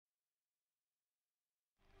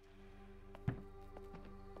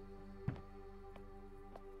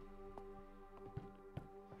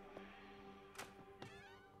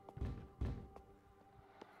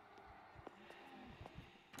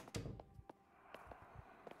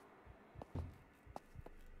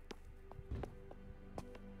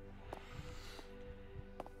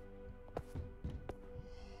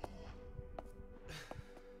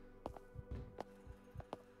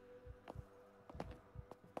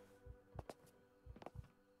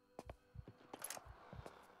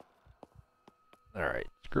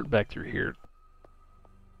skirt back through here.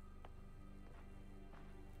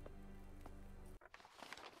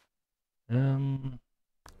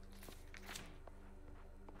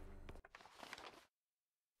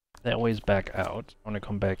 That way's back out. I want to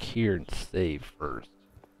come back here and save first.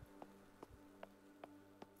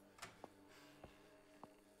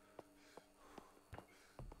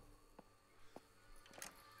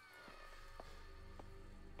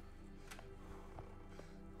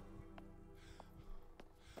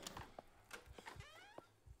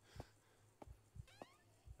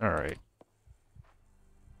 Alright.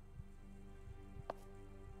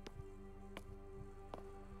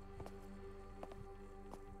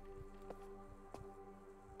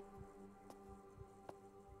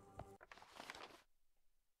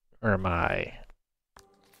 Where am I?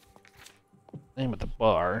 Name of the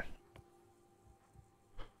bar.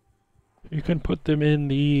 You can put them in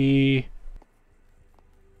the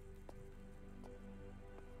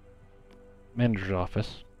manager's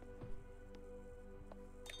office.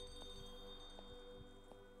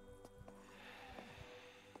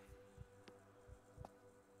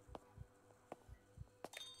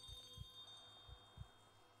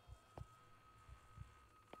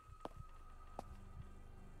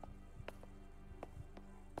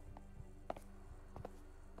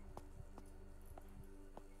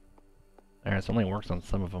 Alright, it only works on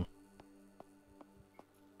some of them.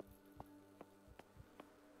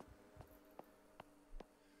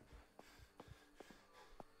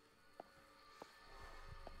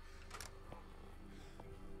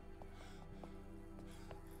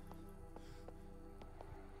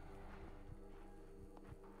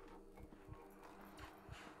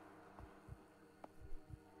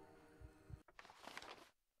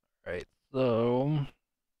 Right, so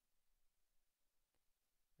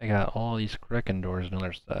I got all these Kraken doors on the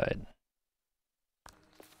other side.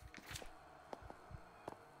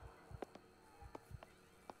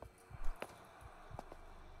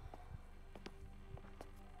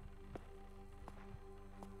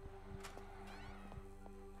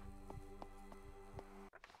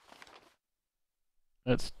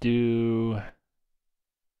 Let's do...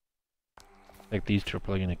 like these two are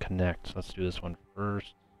probably going to connect, so let's do this one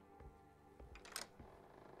first.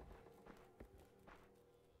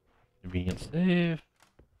 Convenient save.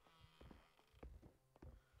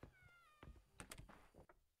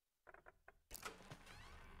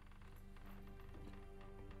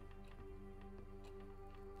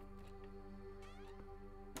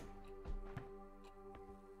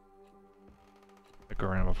 Look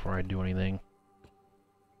around before I do anything.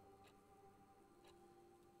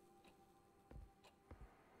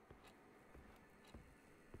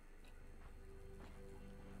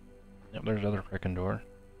 Yep, there's another Kraken door.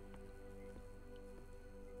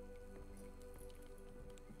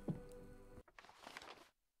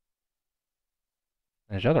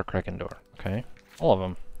 There's the other Kraken door. Okay. All of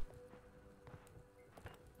them.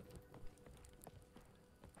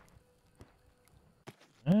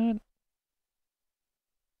 And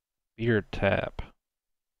beer tap.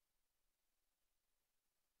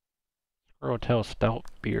 Sker Hotel Stout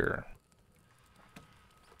Beer.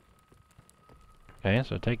 Okay,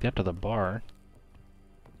 so take that to the bar.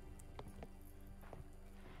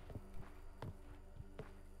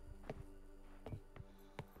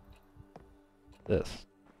 This.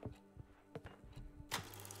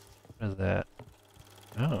 What is that?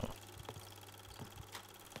 Oh.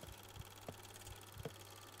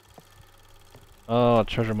 Oh,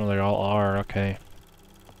 treasure room, they all are, okay.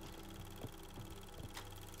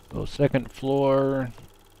 So second floor.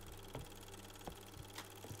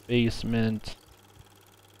 Basement.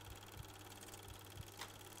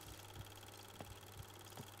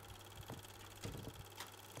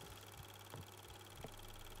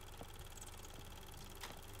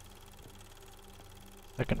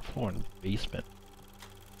 Second floor and basement.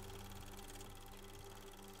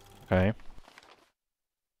 Okay.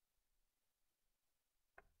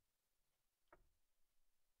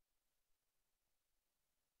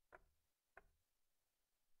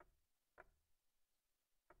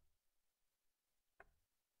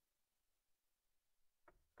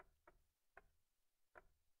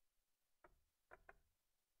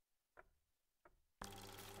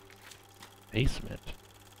 Basement.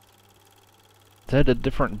 Is that a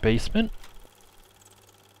different basement?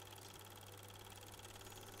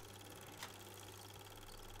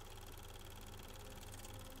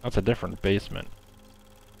 That's a different basement.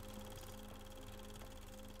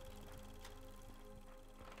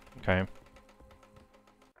 Okay.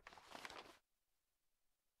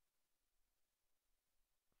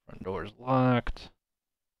 Front door's locked.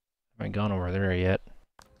 Haven't gone over there yet.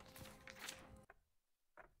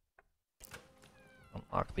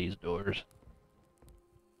 Lock these doors.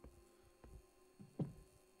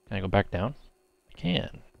 Can I go back down? I can.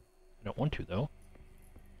 I don't want to, though.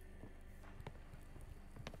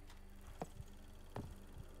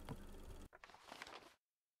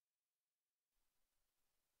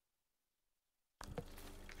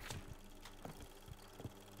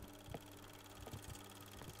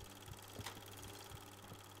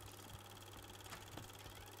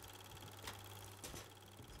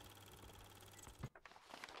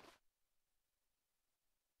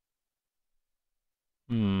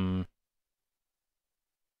 Hmm.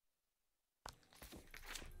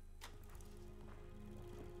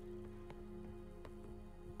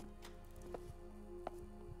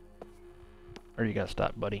 Where you gotta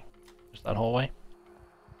stop, buddy? Just that hallway?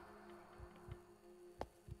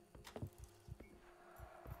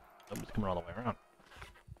 Nobody's coming all the way around.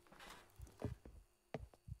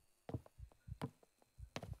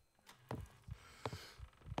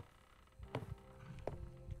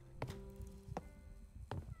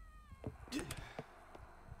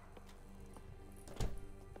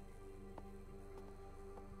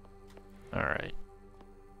 Alright.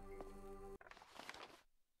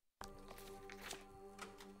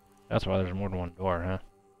 That's why there's more than one door, huh?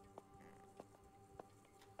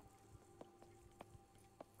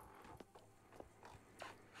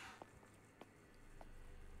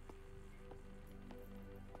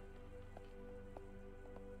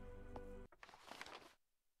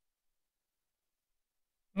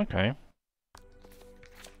 Okay.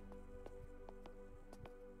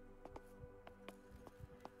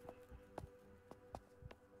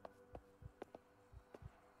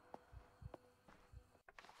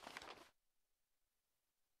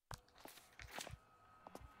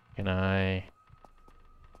 Can I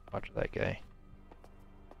watch that guy?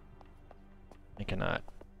 I cannot.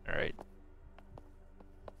 Alright.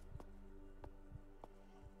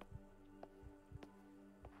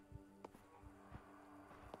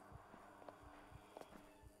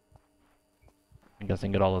 I guess I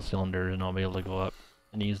can get all the cylinders and I'll be able to go up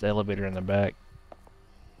and use the elevator in the back.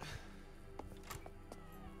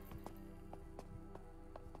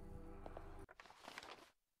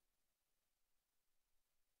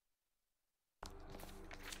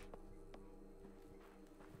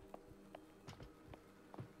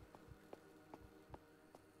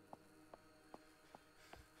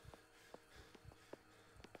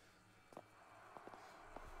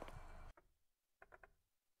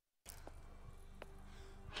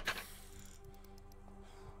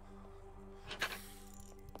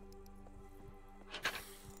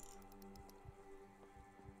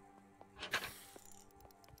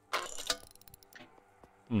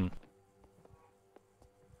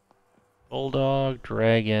 Bulldog,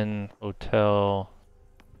 Dragon, Hotel,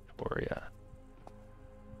 Victoria.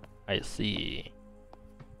 I see.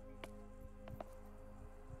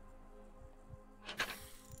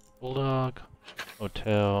 Bulldog,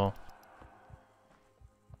 Hotel,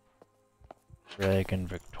 Dragon,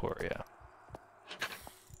 Victoria.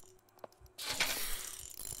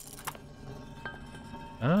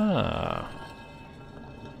 Ah.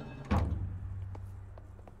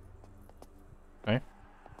 Okay.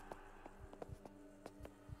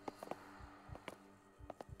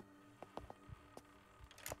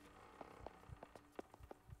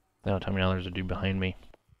 Now tell me now there's a dude behind me.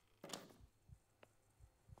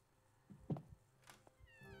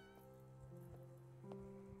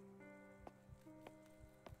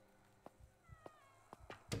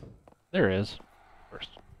 There is. First.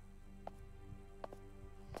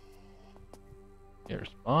 Either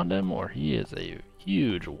spawned him or he is a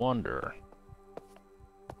huge wanderer.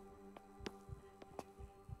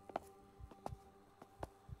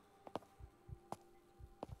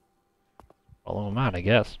 Follow him out, I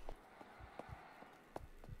guess.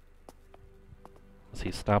 Unless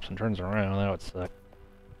he stops and turns around, that would suck.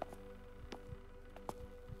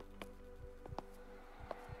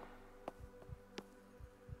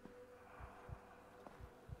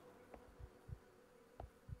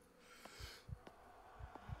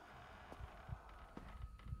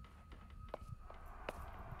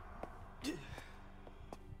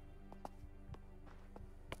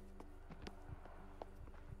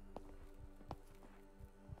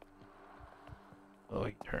 Oh,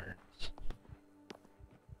 he turns.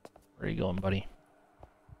 Where are you going, buddy?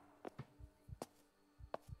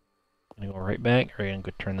 Gonna go right back, or are you gonna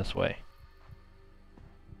go turn this way?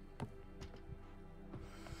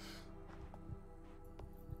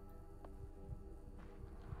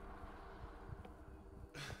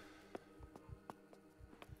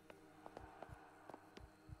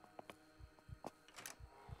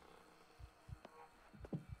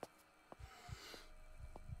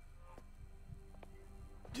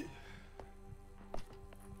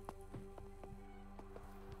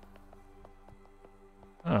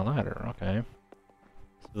 Oh, ladder, okay.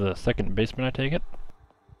 The second basement, I take it?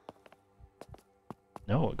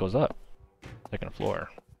 No, it goes up. Second floor.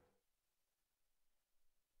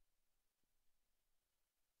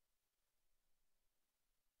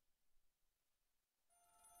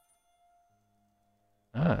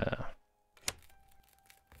 Ah.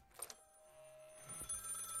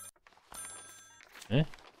 Eh?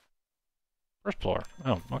 First floor.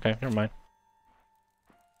 Oh, okay, never mind.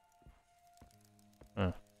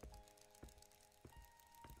 Huh.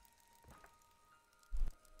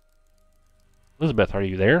 Elizabeth, are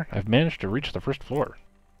you there? I've managed to reach the first floor.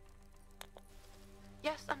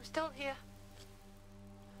 Yes, I'm still here.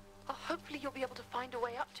 Oh, hopefully you'll be able to find a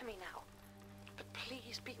way up to me now. But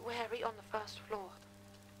please be wary on the first floor.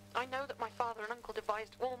 I know that my father and uncle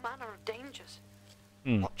devised all manner of dangers.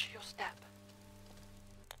 Watch your step.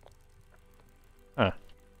 Huh.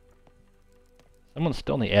 Someone's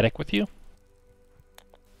still in the attic with you?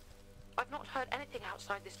 I've not heard anything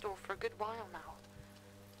outside this door for a good while now.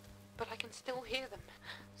 But I can still hear them,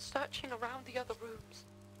 searching around the other rooms.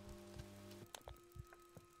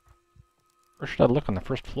 Or should I look on the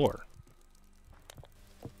first floor?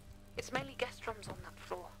 It's mainly guest rooms on that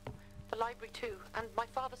floor. The library too, and my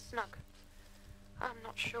father's snug. I'm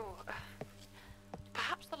not sure.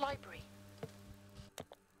 Perhaps the library.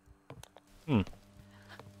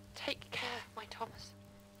 Take care, my Thomas.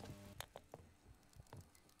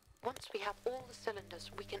 Once we have all the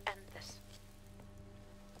cylinders, we can end this.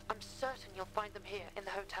 I'm certain you'll find them here in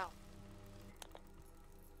the hotel.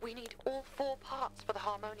 We need all 4 parts for the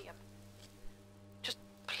harmonium. Just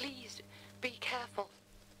please be careful.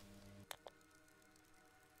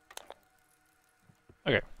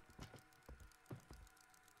 Okay.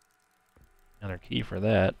 Another key for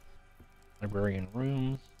that. Librarian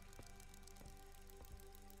rooms.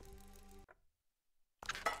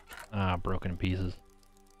 Ah, broken pieces.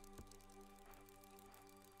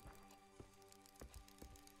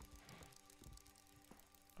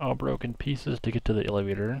 All broken pieces to get to the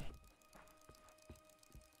elevator.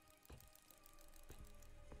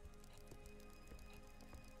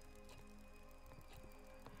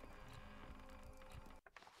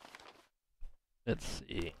 Let's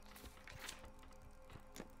see.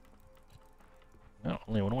 No,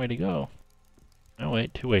 only one way to go. No,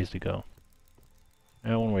 wait, 2 ways to go.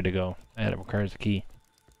 No, 1 way to go. And it requires a key.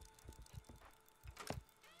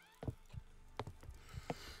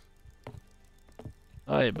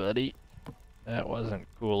 Hi, buddy. That wasn't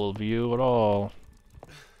cool of you at all.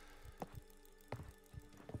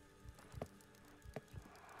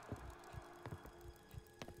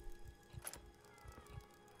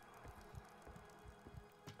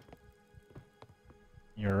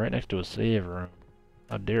 You're right next to a save room.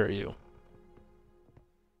 How dare you?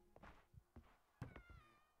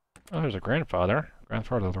 Oh, there's a grandfather.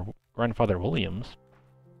 Grandfather Williams.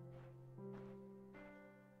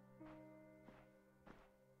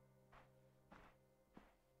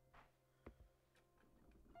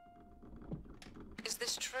 Is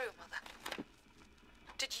this true, Mother?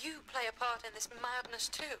 Did you play a part in this madness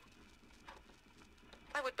too?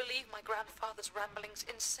 I would believe my grandfather's ramblings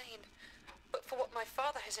insane, but for what my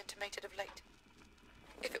father has intimated of late.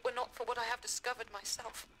 If it were not for what I have discovered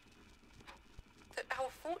myself. That our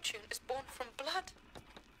fortune is born from blood.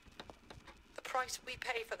 The price we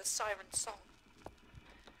pay for the siren song.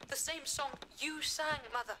 The same song you sang,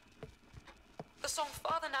 Mother. The song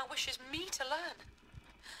Father now wishes me to learn.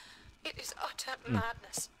 It is utter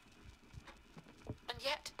madness. And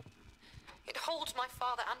yet, it holds my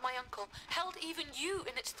father and my uncle, held even you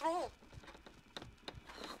in its thrall.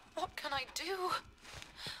 What can I do?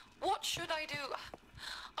 What should I do?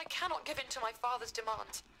 I cannot give in to my father's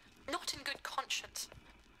demands. Not in good conscience.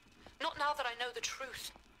 Not now that I know the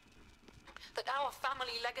truth. That our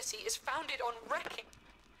family legacy is founded on wrecking.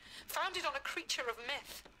 Founded on a creature of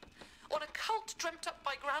myth. On a cult dreamt up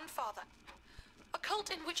by grandfather. A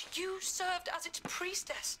cult in which you served as its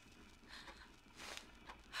priestess.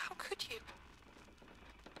 How could you?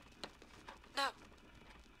 No.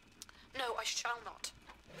 No, I shall not.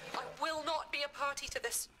 I will not be a party to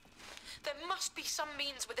this. There must be some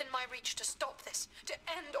means within my reach to stop this, to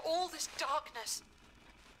end all this darkness.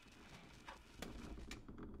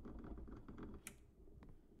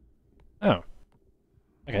 Oh.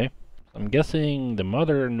 Okay. I'm guessing the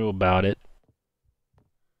mother knew about it,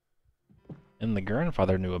 and the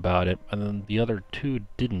grandfather knew about it, and then the other 2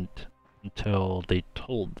 didn't until they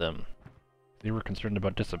told them. They were concerned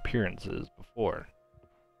about disappearances before.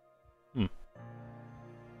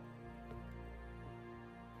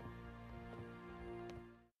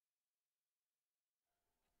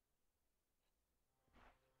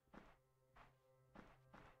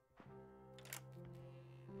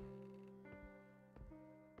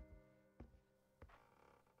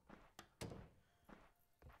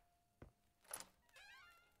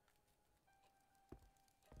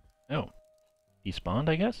 Despawned,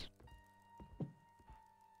 I guess?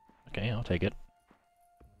 Okay, I'll take it.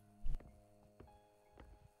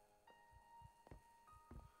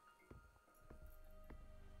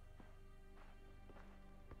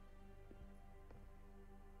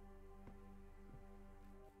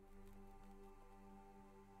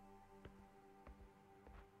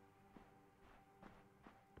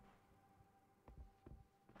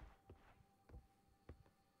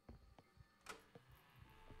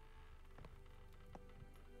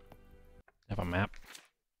 Have a map?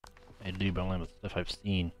 I do, but only with stuff I've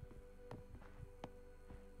seen.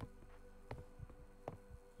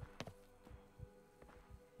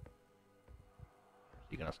 Where's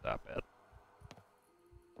he gonna stop at?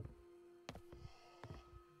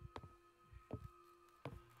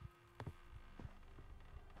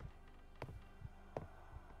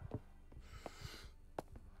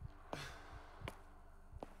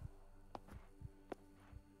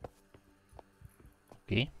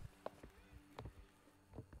 Okay.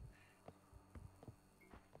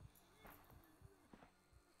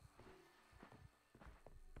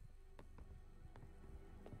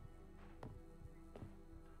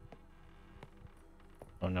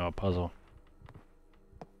 Oh no, a puzzle.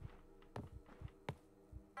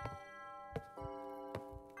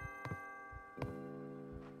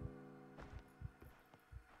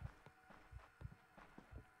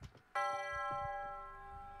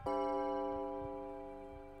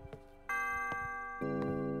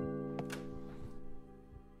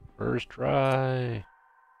 First try.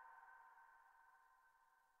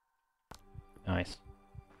 Nice.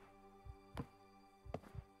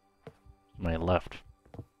 Somebody left.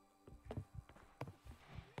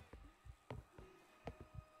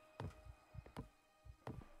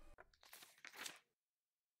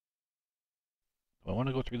 Do I want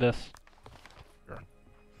to go through this? Sure.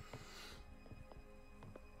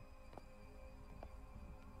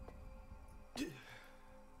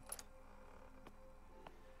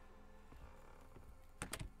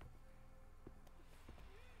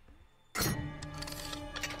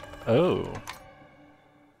 Oh.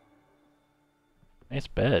 Nice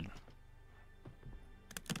bed.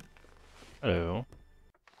 Hello.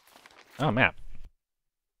 Oh, map.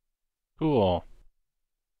 Cool.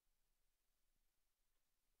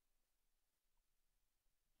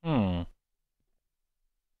 Hmm.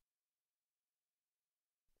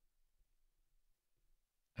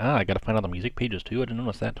 Ah, I gotta find all the music pages too. I didn't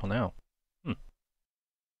notice that till now. Hmm.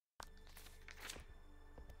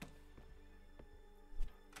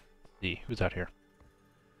 Let's see, who's out here?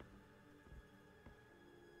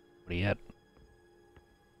 What are you at?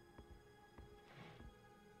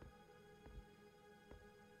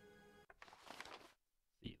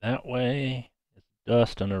 See, that way is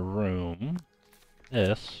dust in a room.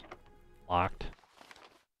 This locked.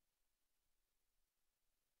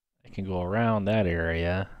 I can go around that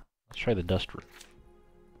area. Let's try the dust room.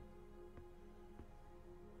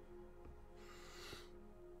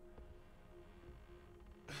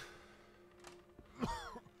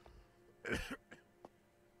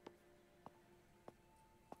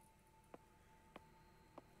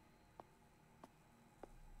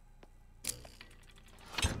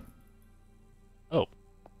 Oh.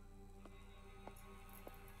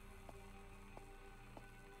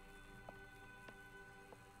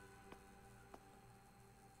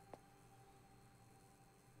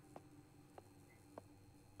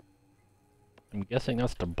 I'm guessing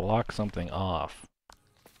that's to block something off.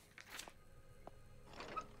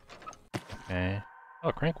 Okay.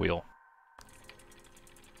 Oh, crank wheel.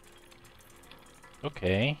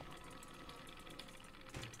 Okay.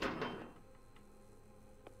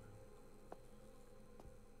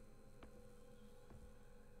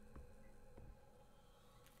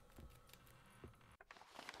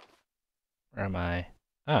 Where am I?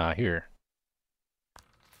 Ah, here.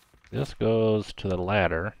 This goes to the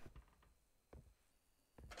ladder.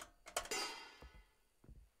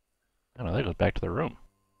 Oh no, that goes back to the room.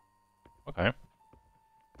 Okay.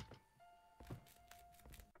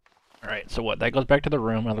 Alright, so what? That goes back to the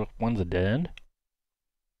room, other one's a dead end?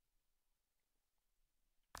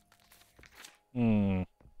 Hmm.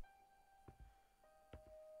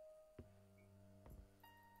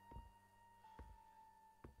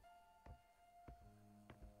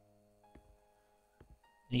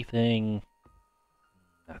 Anything?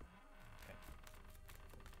 No. Okay.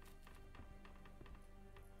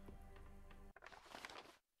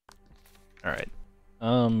 Alright.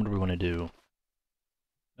 What do we want to do?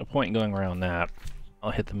 No point in going around that.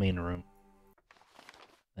 I'll hit the main room.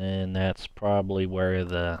 And that's probably where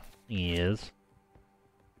the thingy is.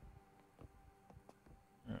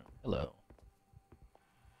 Oh, hello.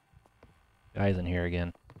 Guy's in here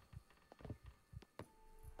again.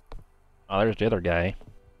 Oh, there's the other guy.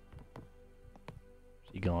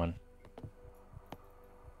 Where's he going?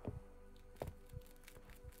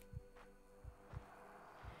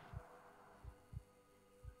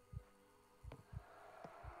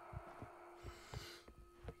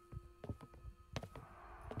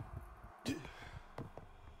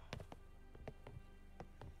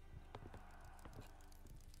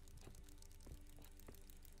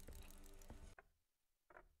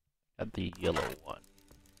 Got the yellow one.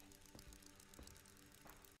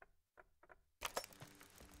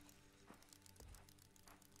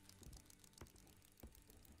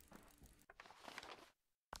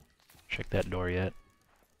 Check that door yet?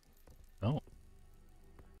 No.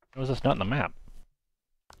 How is this not in the map?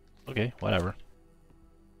 Okay, whatever.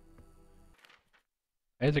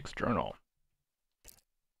 Isaac's journal.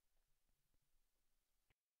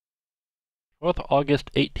 12th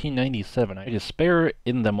August 1897. I despair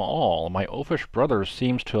in them all. My oafish brother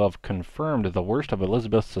seems to have confirmed the worst of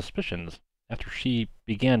Elizabeth's suspicions after she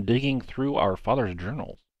began digging through our father's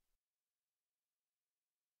journals.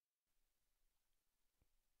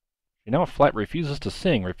 She now flat refuses to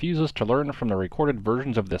sing, refuses to learn from the recorded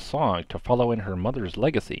versions of this song, to follow in her mother's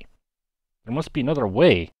legacy. There must be another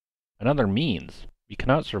way, another means. We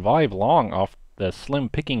cannot survive long off the slim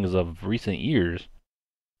pickings of recent years.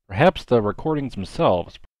 Perhaps the recordings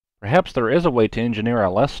themselves. Perhaps there is a way to engineer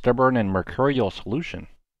a less stubborn and mercurial solution.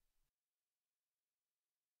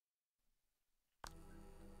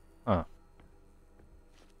 Huh.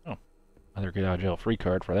 Oh. Another get out of jail free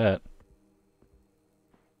card for that.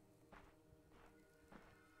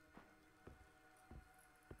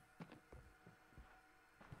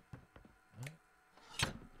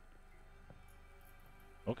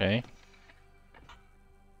 Okay.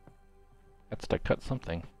 That's to cut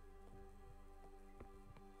something.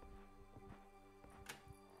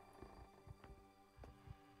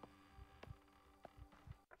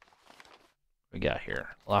 What we got here?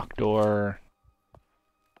 Locked door.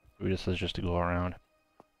 Ooh, this is just to go around.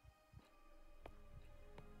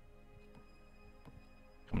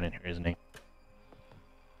 Coming in here, isn't he?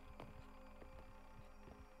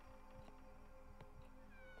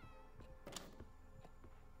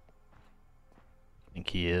 I think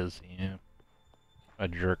he is, yeah. A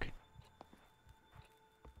jerk.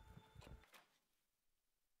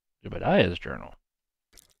 Jebediah's journal.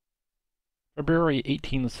 February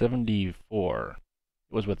 1874.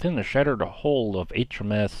 It was within the shattered hold of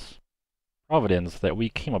HMS Providence that we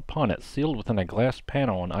came upon it, sealed within a glass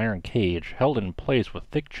panel and iron cage, held in place with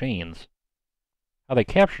thick chains. How they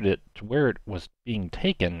captured it, to where it was being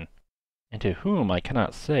taken, and to whom I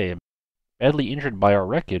cannot say. Badly injured by our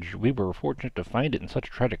wreckage, we were fortunate to find it in such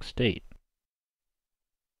a tragic state.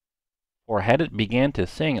 For had it began to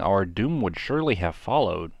sing, our doom would surely have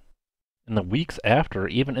followed. In the weeks after,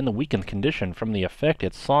 even in the weakened condition from the effect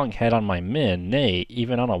its song had on my men, nay,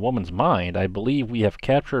 even on a woman's mind, I believe we have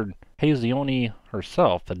captured Hesione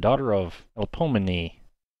herself, the daughter of Elpomene,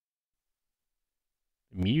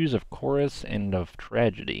 the muse of chorus and of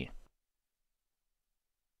tragedy.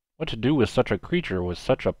 What to do with such a creature with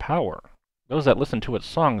such a power? Those that listen to its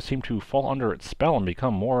song seem to fall under its spell and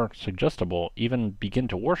become more suggestible, even begin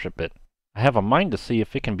to worship it. I have a mind to see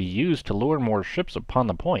if it can be used to lure more ships upon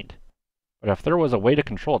the point. But if there was a way to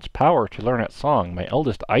control its power, to learn its song, my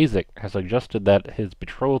eldest Isaac has suggested that his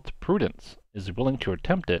betrothed Prudence is willing to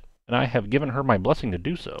attempt it, and I have given her my blessing to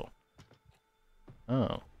do so.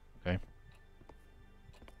 Oh, okay.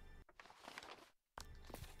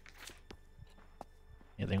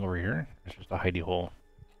 Anything over here? It's just a hidey hole.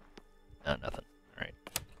 No, nothing. Alright.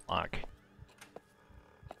 Lock.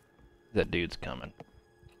 That dude's coming.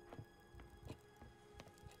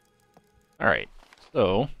 Alright,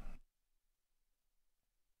 so...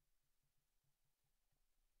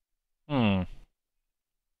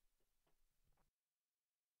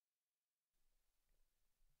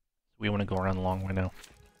 We want to go around the long way now.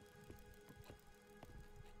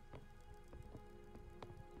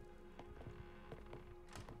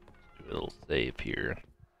 Do a little save here.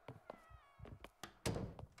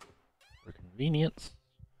 For convenience.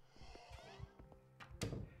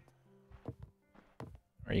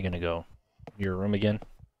 Where are you gonna go? Your room again?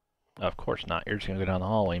 No, of course not. You're just gonna go down the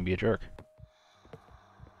hallway and be a jerk.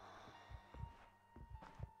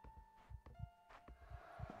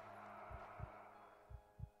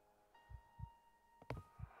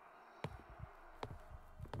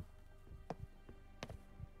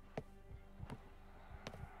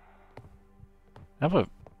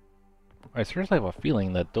 I seriously have a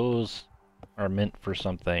feeling that those are meant for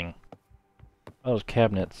something. Those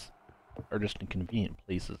cabinets are just in convenient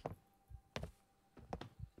places.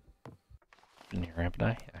 in here, haven't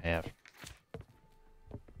I? I have.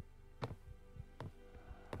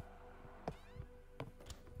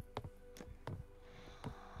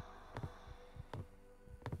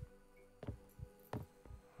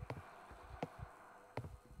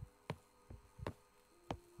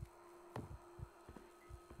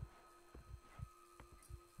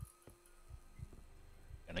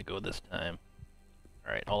 Gonna go this time.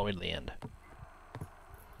 Alright, all the way to the end.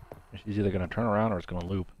 She's either gonna turn around or it's gonna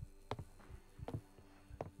loop.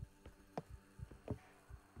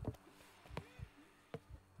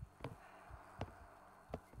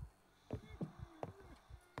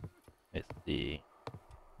 Let's see.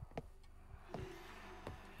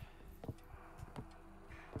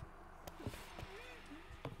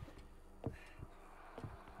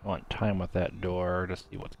 I want time with that door to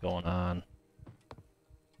see what's going on.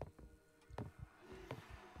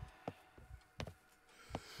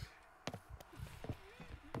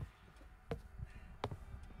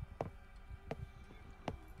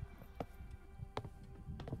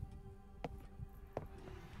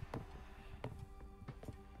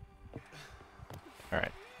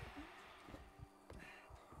 Alright.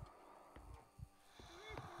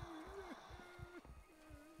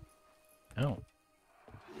 Oh.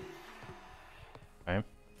 Okay. There's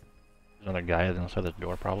another guy inside the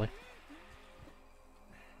door, probably.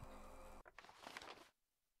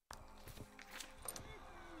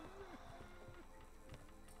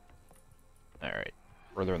 Alright.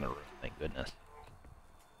 Further in the room, thank goodness.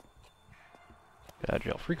 Got a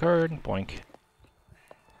jail free card. Boink.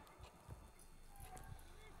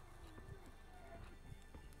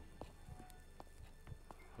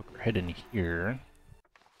 Poke her head in here.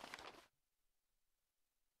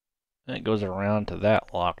 And it goes around to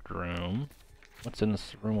that locked room. What's in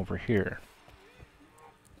this room over here?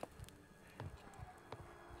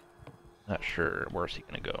 Not sure. Where's he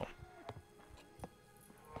gonna go?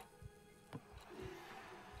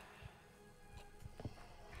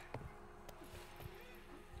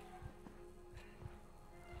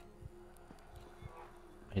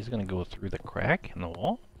 He's gonna go through the crack in the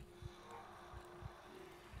wall?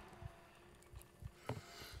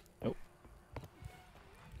 Nope.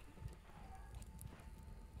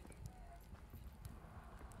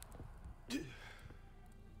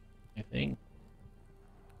 Anything?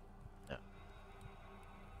 No.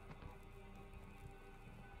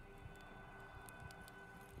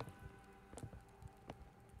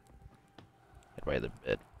 Head by the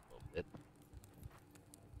bed a little bit.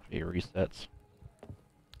 He resets.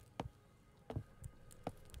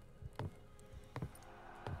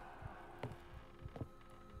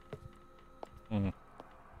 Hmm.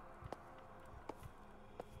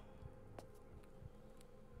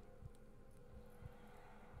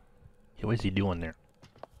 Hey, what is he doing there?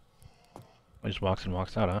 He just walks in,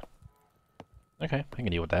 walks out, huh? Okay, I can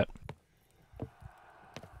deal with that.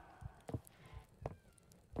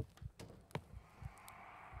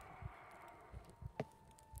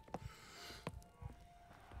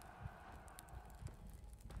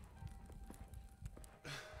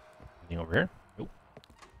 Anything over here? Nope.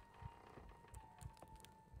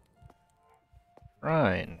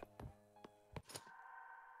 Shrine.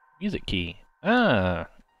 Music key. Ah,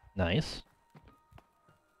 nice.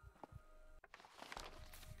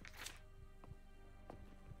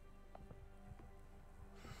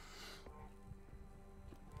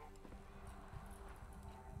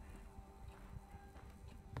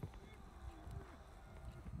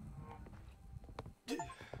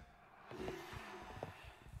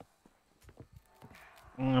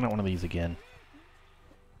 I don't want one of these again.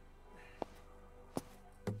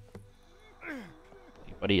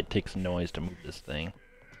 Buddy, it takes noise to move this thing.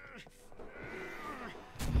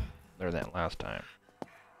 There that last time.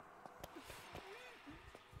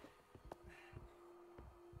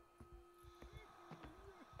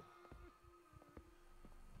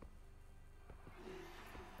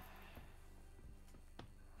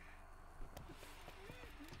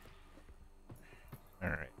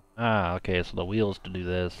 Alright. Ah, okay, so the wheels to do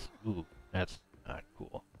this. Ooh, that's not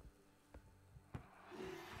cool.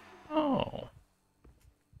 Oh.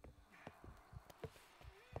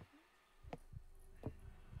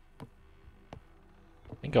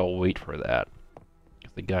 I think I'll wait for that.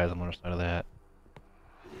 Because the guy's on the other side of that.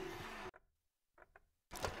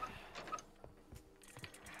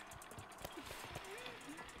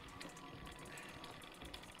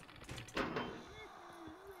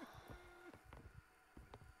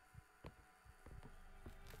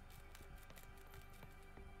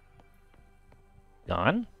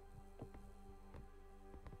 Gone?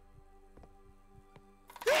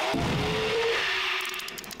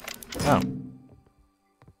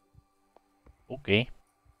 Oh. Okay.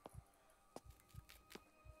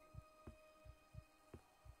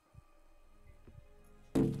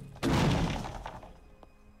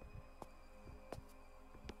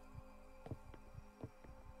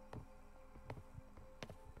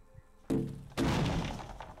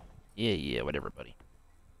 Yeah, whatever, buddy.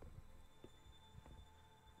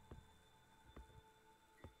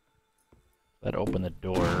 That opened the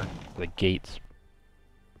door, the gates.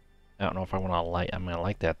 I don't know if I want to light. I'm gonna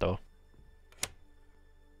like that though.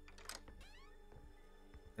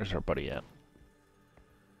 Where's our buddy at?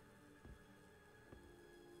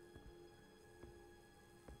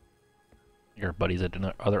 Your buddy's at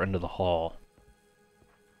the other end of the hall.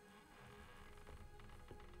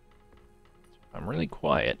 If I'm really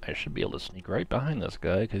quiet, I should be able to sneak right behind this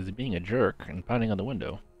guy because he's being a jerk and pounding on the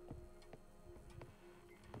window.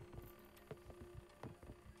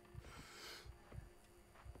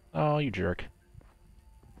 Oh, you jerk.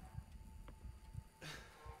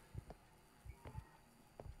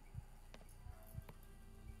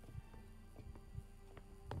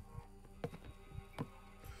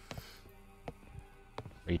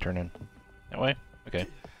 Are you turning that way? Okay.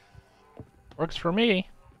 Works for me.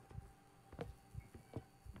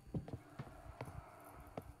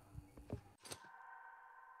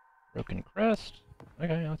 Broken crest.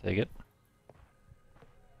 Okay, I'll take it.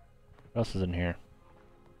 What else is in here?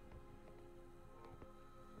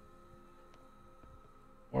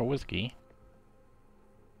 More whiskey.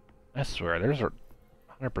 I swear, there's a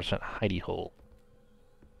 100% hidey hole.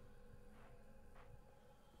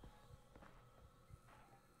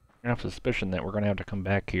 I have suspicion that we're gonna have to come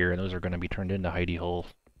back here, and those are gonna be turned into hidey holes.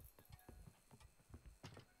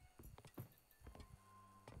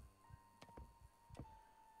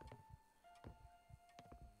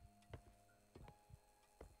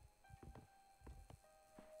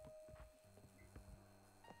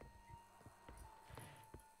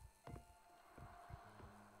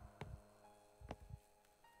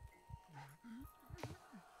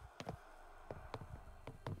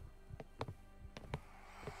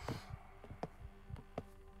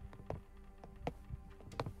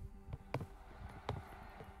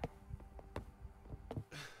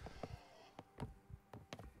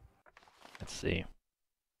 Let's see.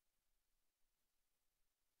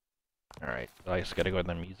 Alright, so I just gotta go to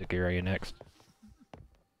the music area next.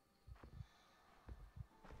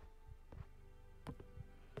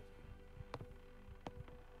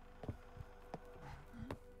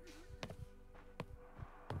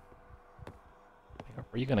 Where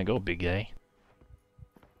are you gonna go, big guy?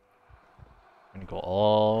 Gonna go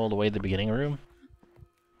all the way to the beginning room?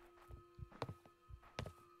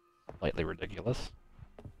 Slightly ridiculous.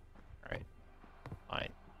 Alright, fine.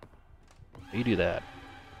 You do that.